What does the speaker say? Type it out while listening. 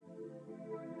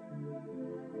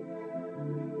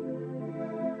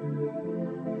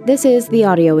This is the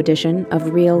audio edition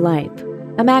of Real Life,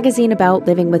 a magazine about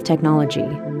living with technology.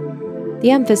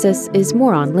 The emphasis is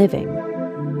more on living.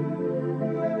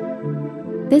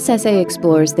 This essay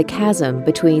explores the chasm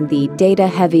between the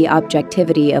data-heavy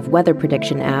objectivity of weather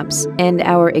prediction apps and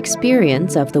our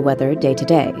experience of the weather day to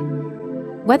day.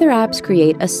 Weather apps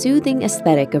create a soothing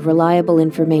aesthetic of reliable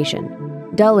information,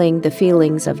 dulling the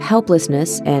feelings of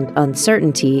helplessness and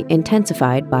uncertainty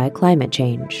intensified by climate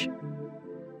change.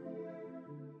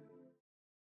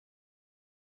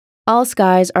 All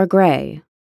skies are gray.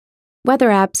 Weather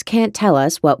apps can't tell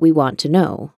us what we want to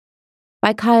know.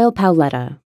 By Kyle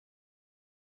Paoletta.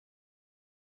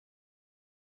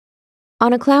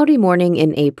 On a cloudy morning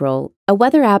in April, a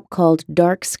weather app called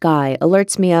Dark Sky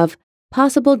alerts me of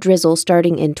possible drizzle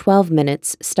starting in 12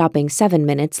 minutes, stopping 7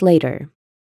 minutes later.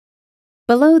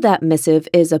 Below that missive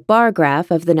is a bar graph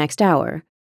of the next hour.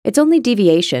 Its only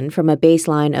deviation from a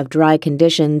baseline of dry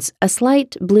conditions, a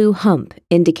slight blue hump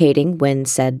indicating when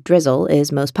said drizzle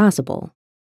is most possible.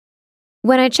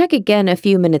 When I check again a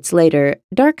few minutes later,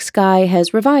 Dark Sky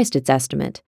has revised its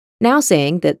estimate, now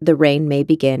saying that the rain may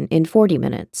begin in 40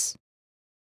 minutes.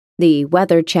 The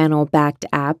Weather Channel-backed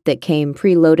app that came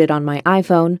preloaded on my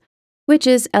iPhone, which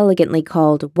is elegantly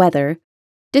called Weather,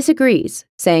 disagrees,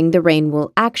 saying the rain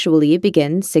will actually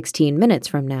begin 16 minutes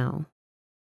from now.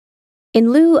 In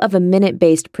lieu of a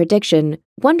minute-based prediction,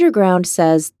 Wonderground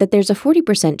says that there's a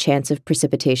 40% chance of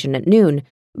precipitation at noon,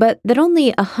 but that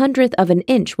only 1/100th of an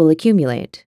inch will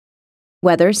accumulate.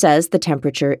 Weather says the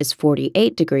temperature is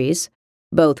 48 degrees.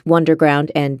 Both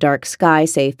Wonderground and Dark Sky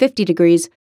say 50 degrees,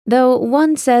 though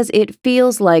one says it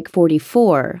feels like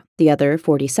 44, the other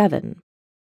 47.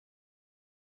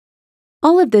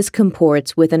 All of this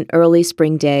comports with an early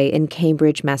spring day in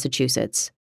Cambridge,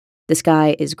 Massachusetts. The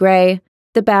sky is gray,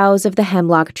 the boughs of the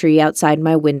hemlock tree outside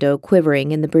my window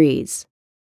quivering in the breeze.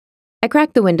 I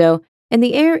crack the window, and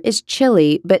the air is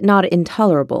chilly but not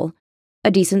intolerable. A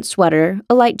decent sweater,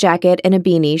 a light jacket, and a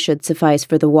beanie should suffice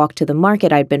for the walk to the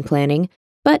market I'd been planning,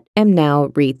 but am now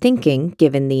rethinking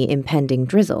given the impending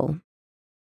drizzle.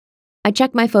 I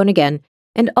check my phone again,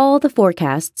 and all the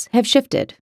forecasts have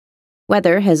shifted.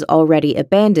 Weather has already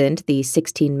abandoned the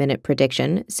 16-minute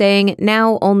prediction, saying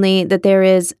now only that there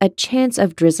is a chance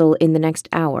of drizzle in the next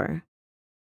hour.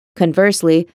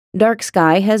 Conversely, Dark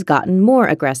Sky has gotten more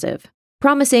aggressive,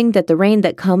 promising that the rain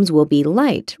that comes will be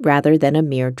light rather than a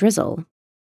mere drizzle.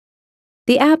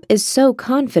 The app is so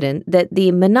confident that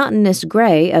the monotonous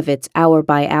gray of its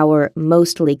hour-by-hour,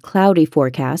 mostly cloudy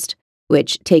forecast,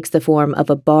 which takes the form of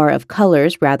a bar of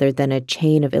colors rather than a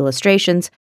chain of illustrations,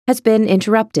 has been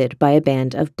interrupted by a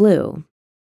band of blue.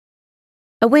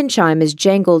 A wind chime is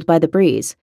jangled by the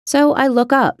breeze, so I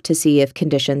look up to see if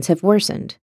conditions have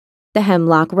worsened. The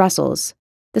hemlock rustles.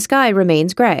 The sky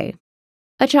remains gray.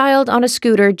 A child on a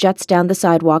scooter jets down the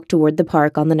sidewalk toward the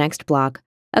park on the next block,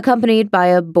 accompanied by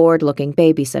a bored-looking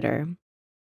babysitter.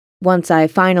 Once I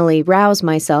finally rouse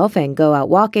myself and go out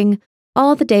walking,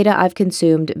 all the data I've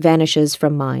consumed vanishes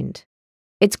from mind.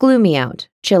 It's gloomy out,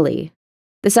 chilly.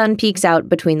 The sun peeks out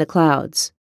between the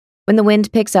clouds. When the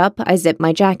wind picks up, I zip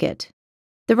my jacket.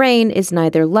 The rain is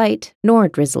neither light nor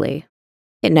drizzly.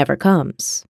 It never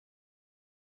comes.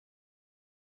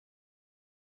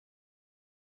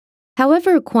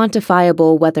 However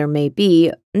quantifiable weather may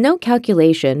be, no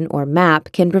calculation or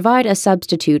map can provide a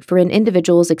substitute for an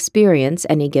individual's experience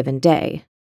any given day.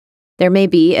 There may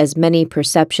be as many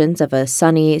perceptions of a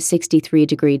sunny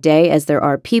 63-degree day as there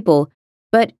are people,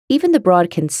 but even the broad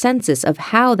consensus of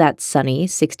how that sunny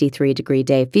 63-degree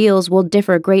day feels will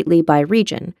differ greatly by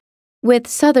region, with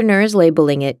Southerners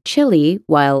labeling it chilly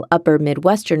while upper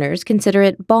Midwesterners consider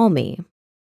it balmy.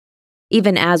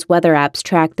 Even as weather apps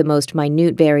track the most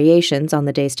minute variations on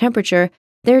the day's temperature,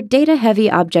 their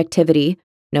data-heavy objectivity,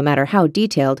 no matter how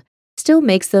detailed, still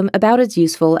makes them about as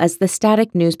useful as the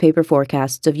static newspaper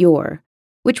forecasts of yore,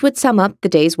 which would sum up the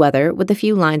day's weather with a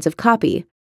few lines of copy,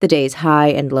 the day's high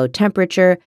and low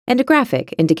temperature, and a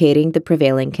graphic indicating the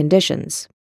prevailing conditions.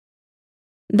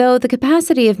 Though the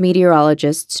capacity of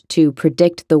meteorologists to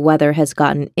predict the weather has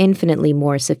gotten infinitely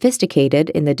more sophisticated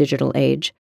in the digital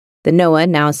age, the NOAA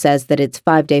now says that its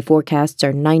 5-day forecasts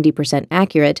are 90%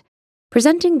 accurate,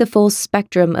 presenting the full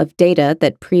spectrum of data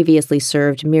that previously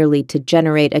served merely to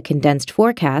generate a condensed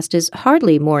forecast is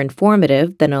hardly more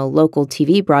informative than a local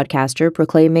TV broadcaster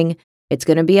proclaiming, "It's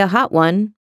going to be a hot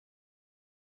one."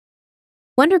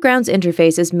 Wonderground's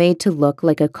interface is made to look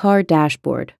like a car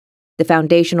dashboard. The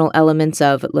foundational elements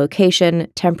of location,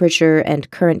 temperature, and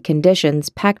current conditions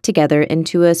packed together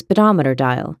into a speedometer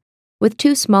dial, with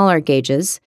two smaller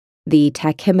gauges, the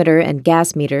tachymeter and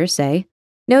gas meter, say,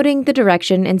 noting the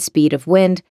direction and speed of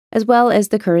wind, as well as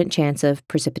the current chance of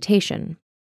precipitation.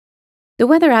 The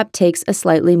weather app takes a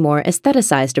slightly more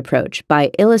aestheticized approach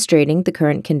by illustrating the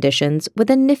current conditions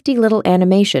with a nifty little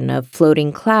animation of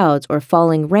floating clouds or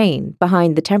falling rain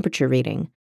behind the temperature reading,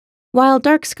 while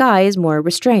dark sky is more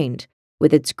restrained,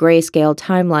 with its grayscale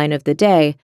timeline of the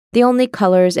day, the only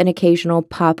colors an occasional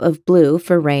pop of blue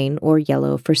for rain or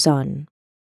yellow for sun.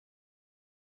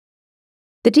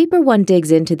 The deeper one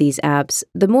digs into these apps,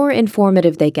 the more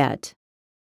informative they get.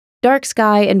 Dark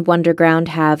Sky and Wonderground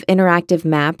have interactive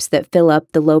maps that fill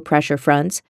up the low-pressure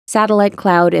fronts, satellite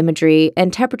cloud imagery,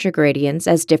 and temperature gradients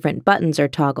as different buttons are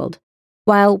toggled,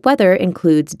 while Weather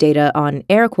includes data on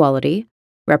air quality,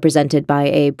 represented by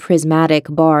a prismatic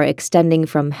bar extending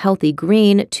from healthy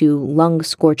green to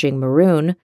lung-scorching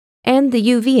maroon, and the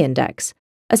UV index,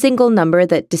 a single number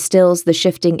that distills the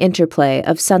shifting interplay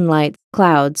of sunlight,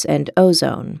 clouds, and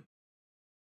ozone.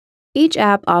 Each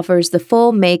app offers the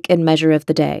full make and measure of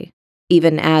the day,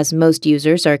 even as most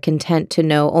users are content to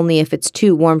know only if it's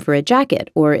too warm for a jacket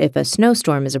or if a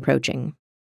snowstorm is approaching.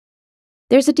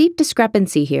 There's a deep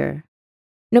discrepancy here.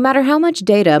 No matter how much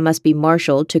data must be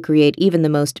marshaled to create even the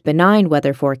most benign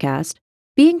weather forecast,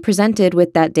 being presented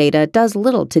with that data does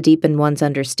little to deepen one's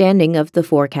understanding of the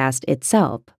forecast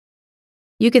itself.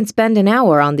 You can spend an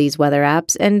hour on these weather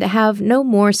apps and have no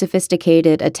more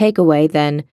sophisticated a takeaway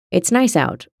than, "It's nice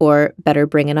out," or "better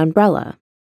bring an umbrella."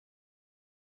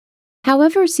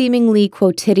 However seemingly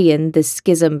quotidian the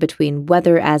schism between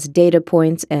weather as data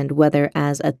points and weather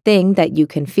as a thing that you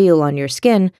can feel on your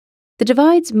skin, the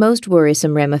divide's most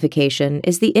worrisome ramification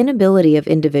is the inability of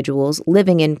individuals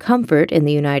living in comfort in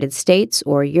the United States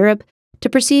or Europe to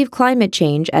perceive climate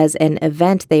change as an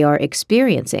event they are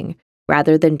experiencing,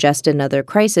 rather than just another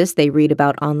crisis they read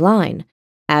about online,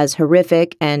 as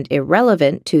horrific and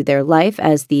irrelevant to their life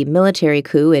as the military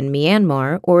coup in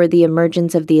Myanmar or the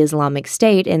emergence of the Islamic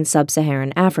State in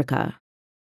sub-Saharan Africa.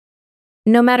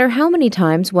 No matter how many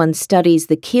times one studies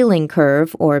the Keeling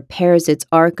curve or pairs its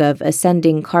arc of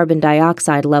ascending carbon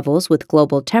dioxide levels with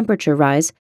global temperature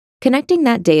rise, connecting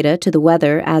that data to the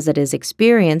weather as it is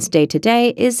experienced day to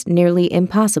day is nearly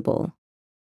impossible.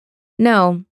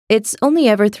 No, it's only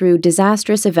ever through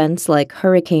disastrous events like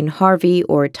Hurricane Harvey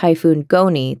or Typhoon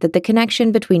Goni that the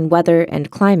connection between weather and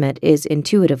climate is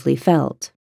intuitively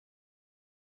felt.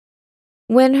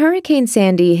 When Hurricane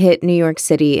Sandy hit New York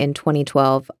City in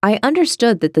 2012, I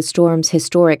understood that the storm's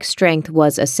historic strength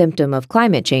was a symptom of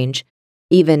climate change,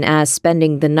 even as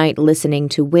spending the night listening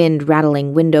to wind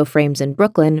rattling window frames in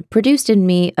Brooklyn produced in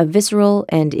me a visceral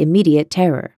and immediate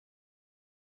terror.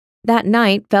 That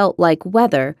night felt like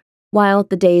weather, while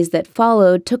the days that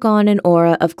followed took on an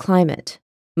aura of climate,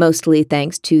 mostly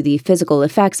thanks to the physical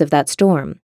effects of that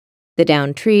storm. The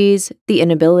downed trees, the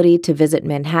inability to visit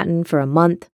Manhattan for a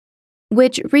month,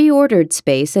 which reordered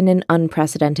space in an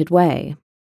unprecedented way.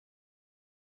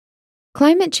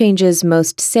 Climate change's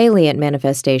most salient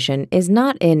manifestation is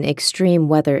not in extreme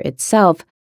weather itself,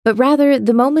 but rather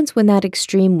the moments when that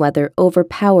extreme weather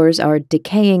overpowers our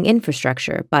decaying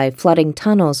infrastructure by flooding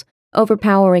tunnels,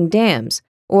 overpowering dams,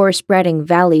 or spreading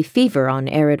valley fever on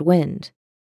arid wind.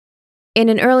 In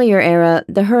an earlier era,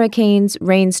 the hurricanes,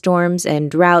 rainstorms,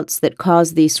 and droughts that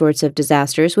caused these sorts of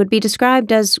disasters would be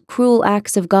described as cruel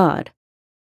acts of God.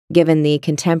 Given the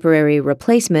contemporary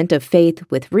replacement of faith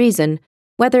with reason,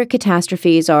 weather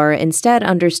catastrophes are instead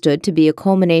understood to be a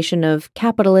culmination of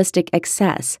capitalistic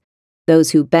excess,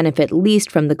 those who benefit least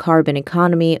from the carbon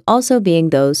economy also being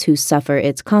those who suffer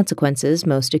its consequences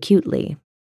most acutely.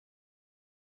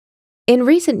 In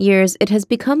recent years, it has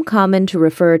become common to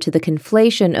refer to the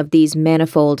conflation of these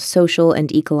manifold social and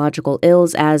ecological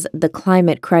ills as the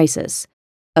climate crisis,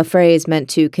 a phrase meant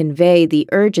to convey the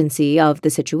urgency of the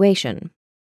situation.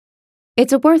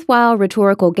 It's a worthwhile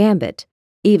rhetorical gambit,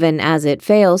 even as it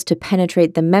fails to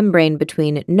penetrate the membrane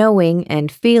between knowing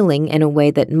and feeling in a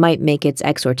way that might make its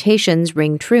exhortations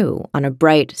ring true on a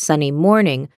bright, sunny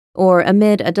morning or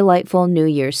amid a delightful New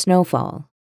Year's snowfall.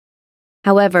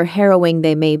 However harrowing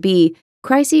they may be,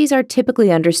 crises are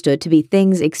typically understood to be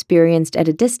things experienced at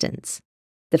a distance.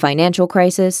 The financial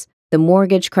crisis, the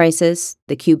mortgage crisis,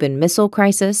 the Cuban Missile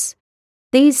Crisis.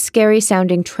 These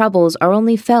scary-sounding troubles are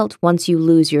only felt once you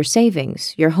lose your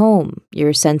savings, your home,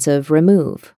 your sense of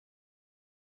remove.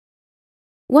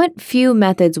 What few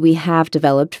methods we have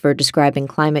developed for describing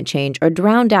climate change are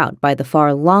drowned out by the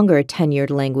far longer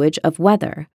tenured language of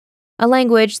weather, a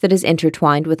language that is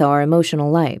intertwined with our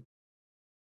emotional life.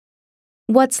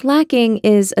 What's lacking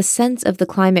is a sense of the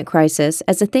climate crisis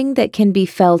as a thing that can be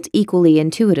felt equally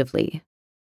intuitively.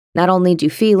 Not only do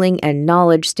feeling and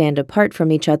knowledge stand apart from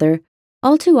each other,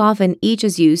 all too often each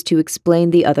is used to explain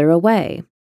the other away.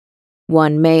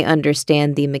 One may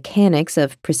understand the mechanics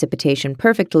of precipitation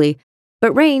perfectly,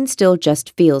 but rain still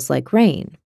just feels like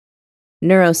rain.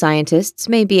 Neuroscientists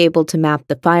may be able to map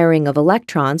the firing of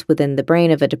electrons within the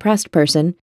brain of a depressed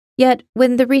person, yet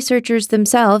when the researchers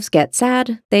themselves get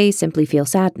sad, they simply feel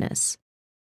sadness.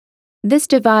 This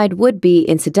divide would be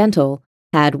incidental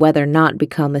had weather not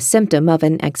become a symptom of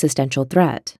an existential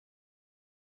threat.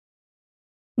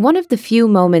 One of the few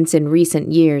moments in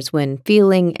recent years when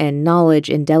feeling and knowledge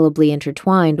indelibly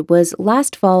intertwined was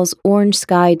last fall's Orange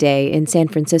Sky Day in San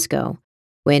Francisco,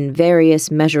 when various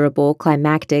measurable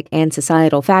climactic and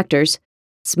societal factors,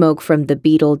 smoke from the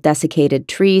beetle-desiccated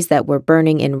trees that were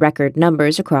burning in record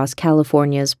numbers across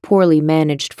California's poorly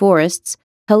managed forests,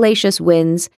 hellacious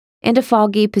winds, and a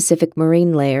foggy Pacific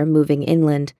marine layer moving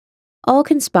inland, all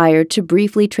conspired to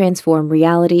briefly transform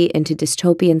reality into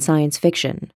dystopian science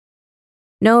fiction.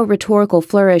 No rhetorical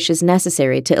flourish is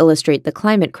necessary to illustrate the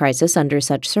climate crisis under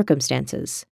such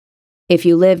circumstances. If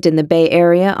you lived in the Bay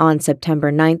Area on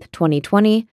September 9,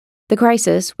 2020, the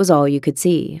crisis was all you could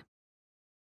see.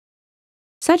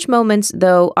 Such moments,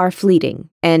 though, are fleeting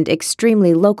and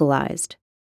extremely localized.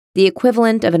 The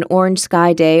equivalent of an Orange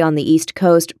Sky Day on the East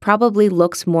Coast probably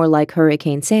looks more like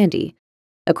Hurricane Sandy,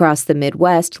 across the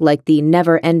Midwest like the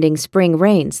never-ending spring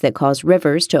rains that cause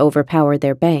rivers to overpower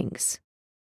their banks.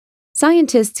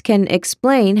 Scientists can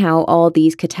explain how all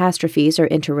these catastrophes are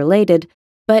interrelated,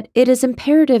 but it is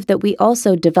imperative that we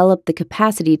also develop the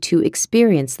capacity to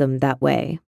experience them that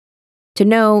way, to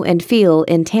know and feel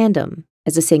in tandem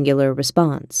as a singular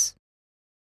response.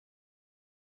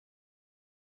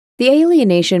 The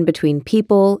alienation between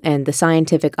people and the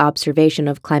scientific observation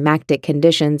of climactic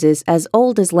conditions is as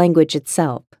old as language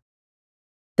itself.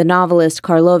 The novelist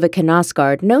Karlova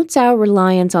Knausgaard notes our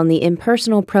reliance on the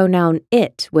impersonal pronoun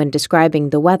it when describing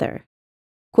the weather.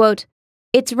 Quote,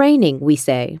 "It's raining, we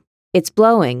say. It's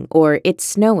blowing, or it's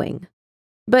snowing.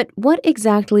 But what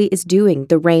exactly is doing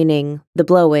the raining, the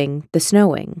blowing, the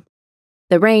snowing?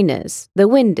 The rain is, the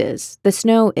wind is, the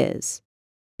snow is.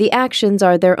 The actions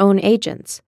are their own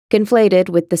agents, conflated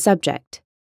with the subject.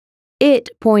 It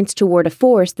points toward a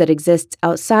force that exists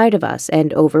outside of us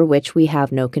and over which we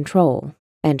have no control."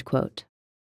 End quote.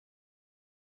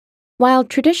 While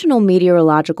traditional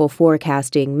meteorological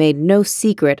forecasting made no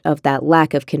secret of that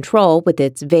lack of control with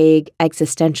its vague,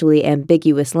 existentially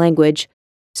ambiguous language,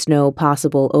 snow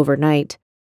possible overnight,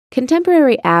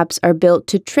 contemporary apps are built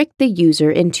to trick the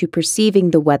user into perceiving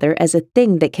the weather as a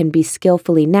thing that can be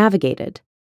skillfully navigated.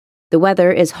 The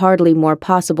weather is hardly more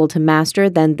possible to master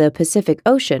than the Pacific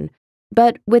Ocean,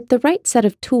 but with the right set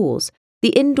of tools, the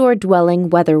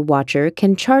indoor-dwelling weather watcher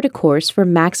can chart a course for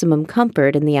maximum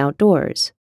comfort in the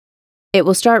outdoors. It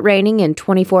will start raining in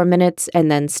 24 minutes and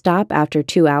then stop after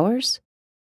 2 hours?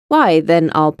 Why,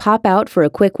 then I'll pop out for a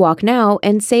quick walk now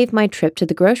and save my trip to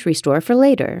the grocery store for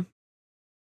later.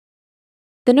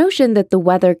 The notion that the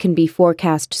weather can be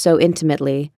forecast so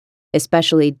intimately,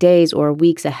 especially days or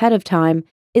weeks ahead of time,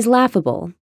 is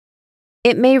laughable.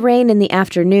 It may rain in the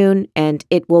afternoon, and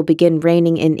it will begin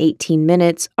raining in 18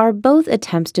 minutes are both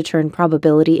attempts to turn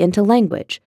probability into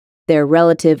language, their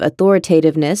relative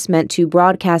authoritativeness meant to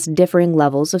broadcast differing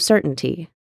levels of certainty.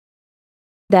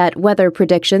 That weather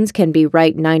predictions can be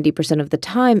right 90% of the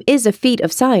time is a feat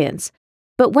of science,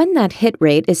 but when that hit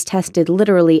rate is tested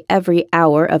literally every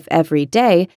hour of every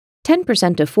day,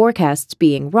 10% of forecasts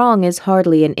being wrong is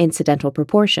hardly an incidental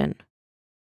proportion.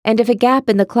 And if a gap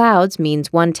in the clouds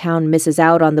means one town misses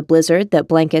out on the blizzard that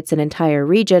blankets an entire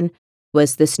region,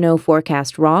 was the snow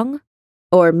forecast wrong?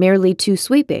 Or merely too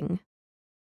sweeping?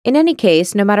 In any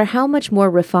case, no matter how much more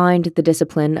refined the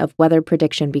discipline of weather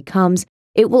prediction becomes,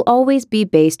 it will always be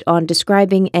based on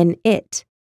describing an it,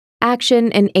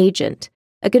 action and agent,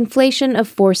 a conflation of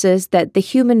forces that the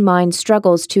human mind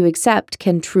struggles to accept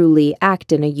can truly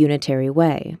act in a unitary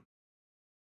way.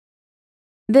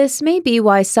 This may be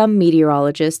why some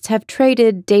meteorologists have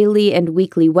traded daily and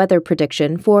weekly weather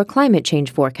prediction for climate change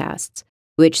forecasts,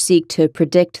 which seek to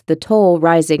predict the toll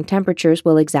rising temperatures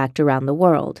will exact around the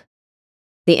world.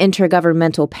 The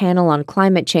Intergovernmental Panel on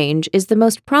Climate Change is the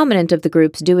most prominent of the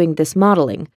groups doing this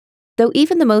modeling, though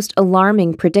even the most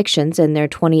alarming predictions in their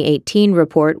 2018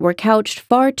 report were couched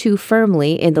far too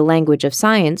firmly in the language of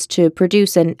science to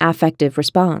produce an affective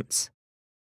response.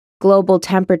 Global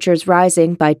temperatures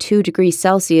rising by 2 degrees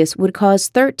Celsius would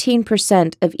cause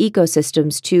 13% of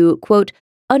ecosystems to, quote,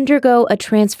 undergo a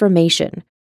transformation,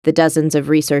 the dozens of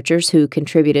researchers who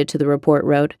contributed to the report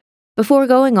wrote, before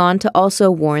going on to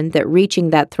also warn that reaching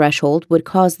that threshold would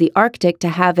cause the Arctic to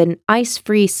have an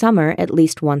ice-free summer at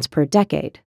least once per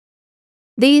decade.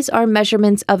 These are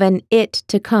measurements of an it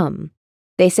to come.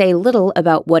 They say little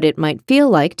about what it might feel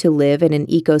like to live in an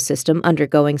ecosystem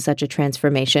undergoing such a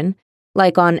transformation,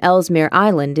 like on Ellesmere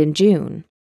Island in June.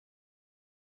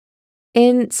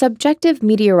 In Subjective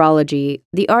Meteorology,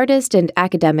 the artist and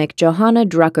academic Johanna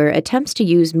Drucker attempts to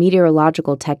use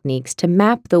meteorological techniques to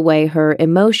map the way her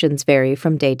emotions vary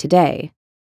from day to day.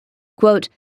 Quote,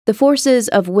 "The forces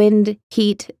of wind,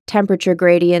 heat, temperature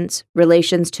gradients,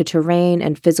 relations to terrain,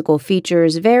 and physical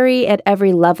features vary at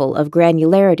every level of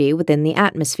granularity within the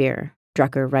atmosphere,"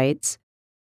 Drucker writes.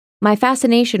 "My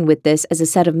fascination with this as a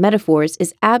set of metaphors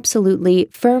is absolutely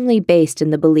firmly based in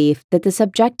the belief that the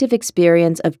subjective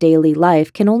experience of daily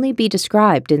life can only be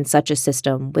described in such a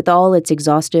system with all its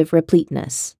exhaustive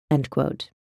repleteness." End quote.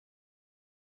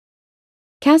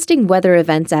 Casting weather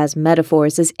events as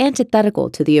metaphors is antithetical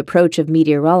to the approach of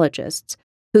meteorologists,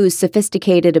 whose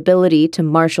sophisticated ability to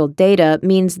marshal data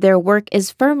means their work is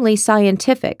firmly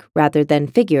scientific rather than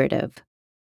figurative.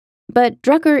 But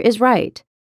Drucker is right.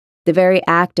 The very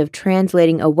act of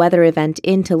translating a weather event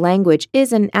into language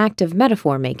is an act of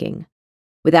metaphor making.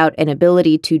 Without an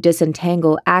ability to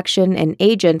disentangle action and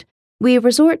agent, we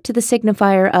resort to the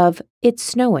signifier of "it's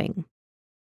snowing."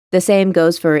 The same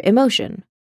goes for emotion.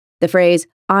 The phrase,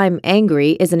 "I'm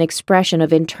angry," is an expression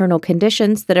of internal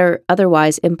conditions that are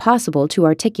otherwise impossible to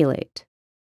articulate.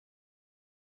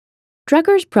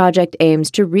 Drucker's project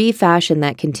aims to refashion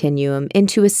that continuum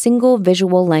into a single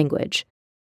visual language.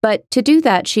 But to do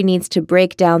that, she needs to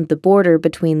break down the border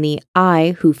between the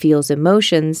I who feels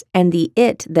emotions and the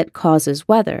it that causes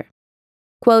weather.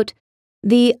 Quote,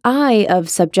 "The I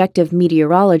of subjective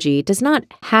meteorology does not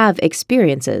have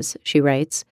experiences," she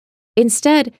writes.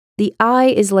 "Instead, the I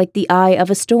is like the eye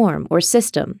of a storm or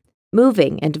system,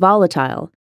 moving and volatile,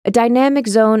 a dynamic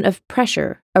zone of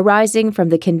pressure arising from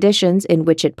the conditions in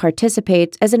which it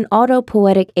participates as an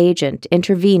autopoietic agent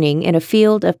intervening in a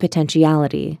field of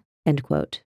potentiality." End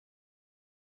quote.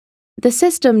 The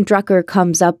system Drucker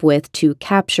comes up with to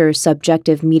capture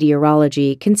subjective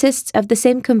meteorology consists of the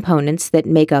same components that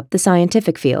make up the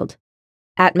scientific field: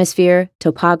 atmosphere,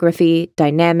 topography,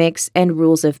 dynamics, and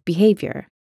rules of behavior.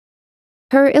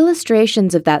 Her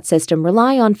illustrations of that system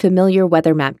rely on familiar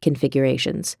weather map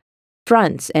configurations,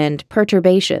 fronts and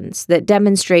perturbations that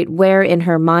demonstrate where in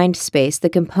her mind space the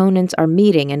components are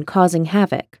meeting and causing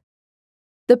havoc.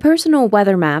 The personal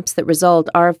weather maps that result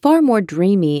are far more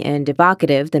dreamy and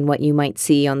evocative than what you might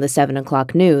see on the 7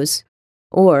 o'clock news,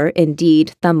 or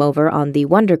indeed thumb over on the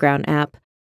Wonderground app,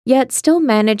 yet still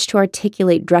manage to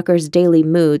articulate Drucker's daily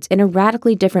moods in a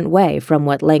radically different way from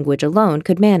what language alone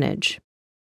could manage.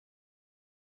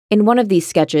 In one of these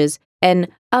sketches, an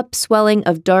upswelling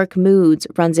of dark moods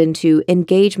runs into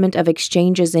engagement of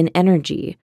exchanges in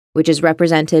energy, which is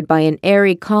represented by an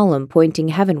airy column pointing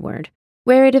heavenward,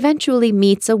 where it eventually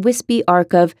meets a wispy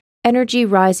arc of energy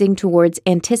rising towards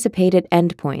anticipated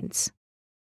endpoints.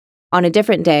 On a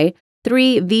different day,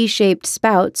 3 V-shaped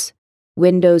spouts,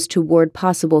 windows toward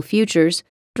possible futures,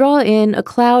 draw in a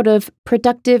cloud of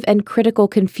productive and critical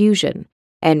confusion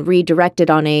and redirect it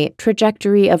on a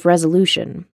trajectory of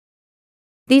resolution.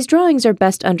 These drawings are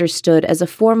best understood as a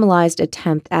formalized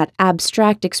attempt at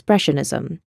abstract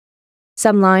expressionism.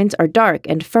 Some lines are dark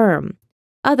and firm,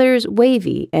 others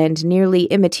wavy and nearly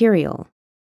immaterial.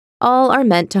 All are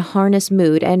meant to harness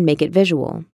mood and make it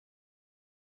visual.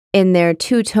 In their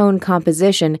two-tone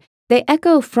composition, they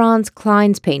echo Franz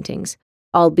Klein's paintings,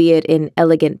 albeit in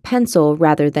elegant pencil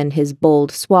rather than his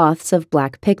bold swaths of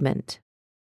black pigment.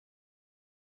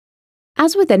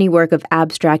 As with any work of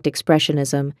abstract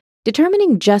expressionism,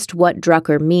 determining just what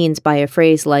Drucker means by a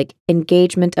phrase like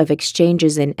engagement of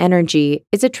exchanges in energy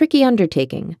is a tricky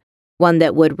undertaking, one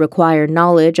that would require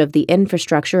knowledge of the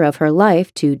infrastructure of her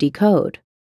life to decode.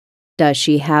 Does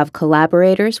she have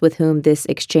collaborators with whom this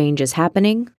exchange is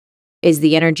happening? Is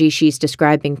the energy she's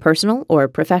describing personal or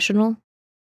professional?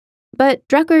 But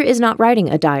Drucker is not writing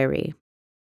a diary.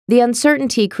 The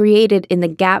uncertainty created in the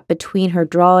gap between her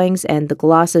drawings and the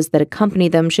glosses that accompany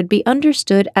them should be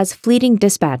understood as fleeting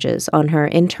dispatches on her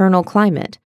internal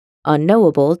climate,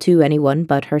 unknowable to anyone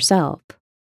but herself.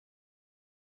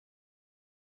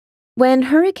 When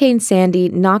Hurricane Sandy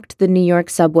knocked the New York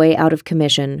subway out of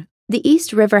commission, the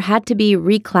East River had to be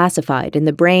reclassified in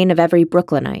the brain of every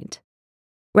Brooklynite.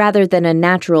 Rather than a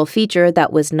natural feature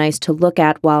that was nice to look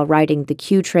at while riding the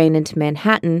Q train into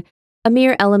Manhattan, a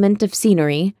mere element of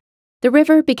scenery, the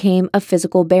river became a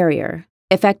physical barrier,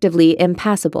 effectively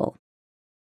impassable.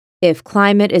 If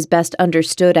climate is best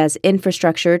understood as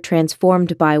infrastructure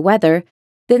transformed by weather,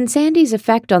 then Sandy's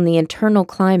effect on the internal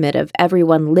climate of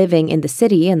everyone living in the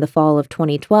city in the fall of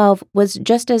 2012 was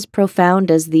just as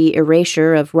profound as the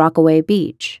erasure of Rockaway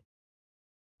Beach.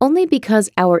 Only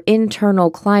because our internal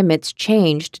climates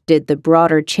changed did the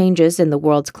broader changes in the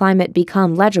world's climate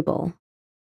become legible.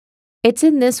 It's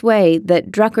in this way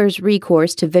that Drucker's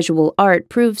recourse to visual art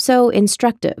proves so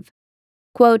instructive.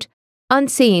 Quote,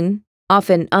 unseen,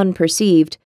 often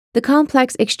unperceived, the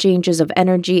complex exchanges of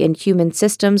energy in human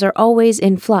systems are always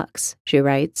in flux, she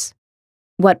writes.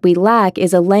 What we lack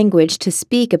is a language to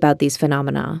speak about these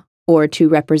phenomena, or to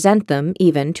represent them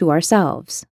even to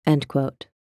ourselves. End quote.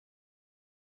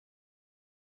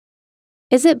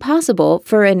 Is it possible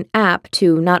for an app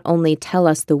to not only tell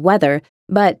us the weather,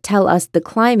 but tell us the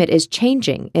climate is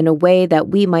changing in a way that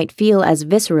we might feel as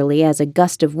viscerally as a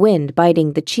gust of wind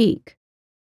biting the cheek?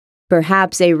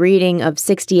 Perhaps a reading of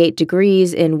 68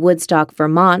 degrees in Woodstock,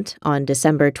 Vermont on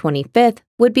December 25th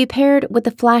would be paired with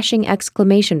a flashing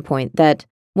exclamation point that,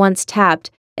 once tapped,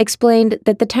 explained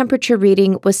that the temperature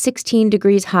reading was 16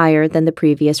 degrees higher than the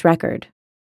previous record.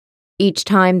 Each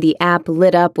time the app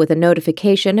lit up with a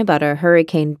notification about a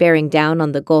hurricane bearing down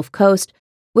on the Gulf Coast,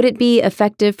 would it be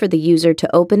effective for the user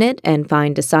to open it and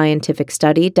find a scientific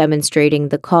study demonstrating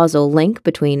the causal link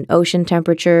between ocean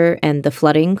temperature and the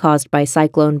flooding caused by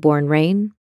cyclone-borne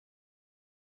rain?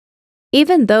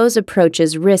 Even those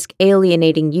approaches risk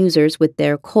alienating users with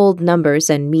their cold numbers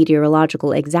and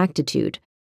meteorological exactitude,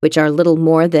 which are little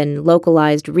more than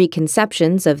localized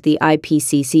reconceptions of the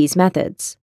IPCC's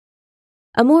methods.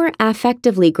 A more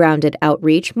affectively grounded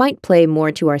outreach might play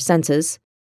more to our senses.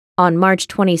 On March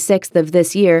 26th of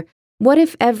this year, what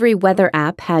if every weather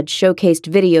app had showcased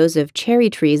videos of cherry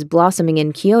trees blossoming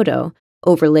in Kyoto,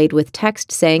 overlaid with text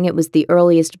saying it was the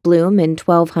earliest bloom in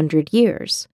 1,200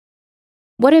 years?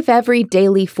 What if every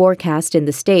daily forecast in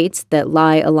the states that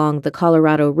lie along the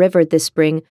Colorado River this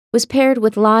spring was paired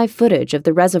with live footage of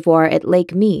the reservoir at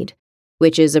Lake Mead,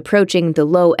 which is approaching the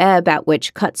low ebb at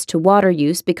which cuts to water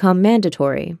use become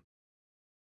mandatory?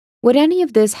 Would any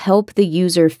of this help the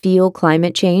user feel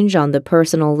climate change on the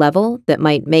personal level that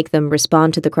might make them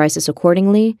respond to the crisis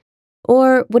accordingly?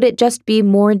 Or would it just be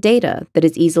more data that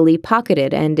is easily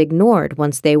pocketed and ignored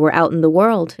once they were out in the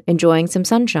world enjoying some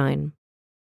sunshine?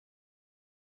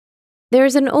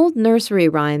 There's an old nursery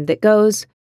rhyme that goes,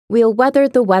 "We'll weather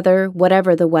the weather,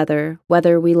 whatever the weather,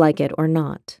 whether we like it or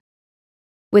not."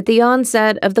 With the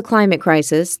onset of the climate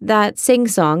crisis, that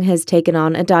sing-song has taken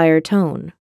on a dire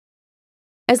tone.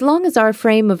 As long as our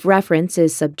frame of reference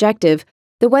is subjective,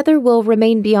 the weather will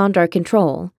remain beyond our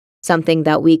control, something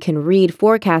that we can read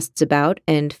forecasts about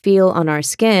and feel on our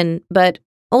skin, but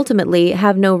ultimately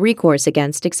have no recourse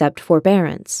against except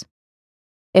forbearance.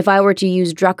 If I were to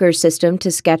use Drucker's system to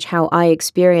sketch how I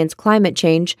experience climate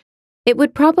change, it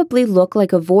would probably look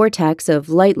like a vortex of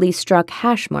lightly struck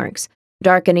hash marks,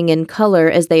 darkening in color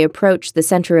as they approached the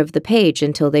center of the page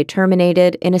until they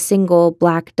terminated in a single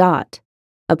black dot,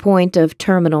 a point of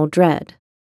terminal dread.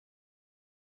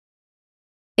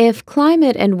 If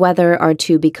climate and weather are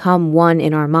to become one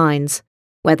in our minds,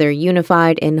 whether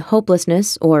unified in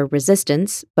hopelessness or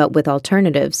resistance, but with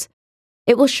alternatives,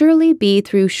 it will surely be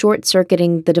through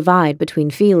short-circuiting the divide between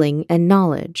feeling and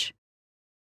knowledge.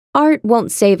 Art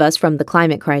won't save us from the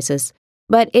climate crisis,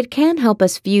 but it can help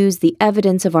us fuse the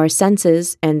evidence of our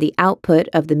senses and the output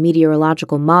of the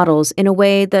meteorological models in a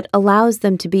way that allows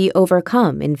them to be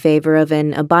overcome in favor of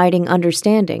an abiding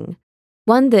understanding,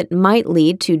 one that might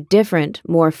lead to different,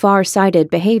 more far-sighted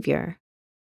behavior.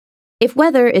 If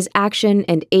weather is action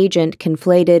and agent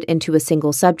conflated into a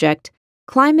single subject,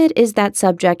 climate is that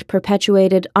subject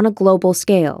perpetuated on a global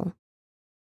scale.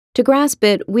 To grasp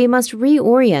it, we must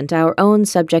reorient our own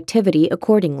subjectivity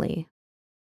accordingly.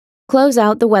 Close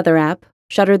out the weather app,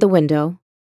 shutter the window,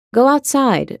 go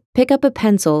outside, pick up a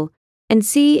pencil, and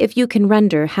see if you can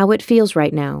render how it feels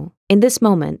right now, in this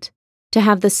moment, to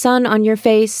have the sun on your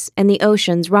face and the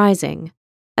oceans rising,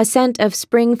 a scent of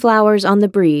spring flowers on the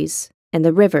breeze, and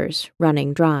the rivers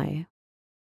running dry.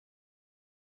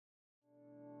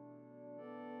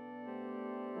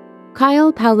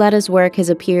 Kyle Pauletta's work has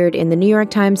appeared in the New York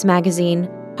Times Magazine,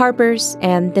 Harper's,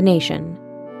 and The Nation.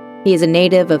 He is a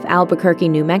native of Albuquerque,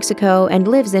 New Mexico, and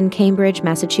lives in Cambridge,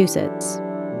 Massachusetts.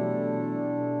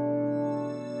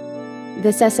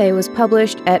 This essay was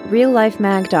published at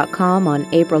reallifemag.com on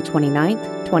April 29,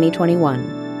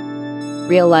 2021.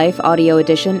 Real Life Audio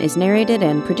Edition is narrated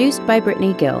and produced by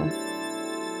Brittany Gill.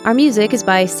 Our music is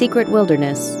by Secret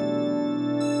Wilderness.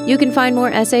 You can find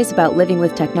more essays about living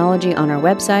with technology on our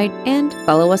website and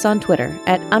follow us on Twitter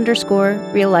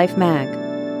 @_reallifemag.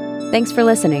 Thanks for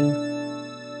listening.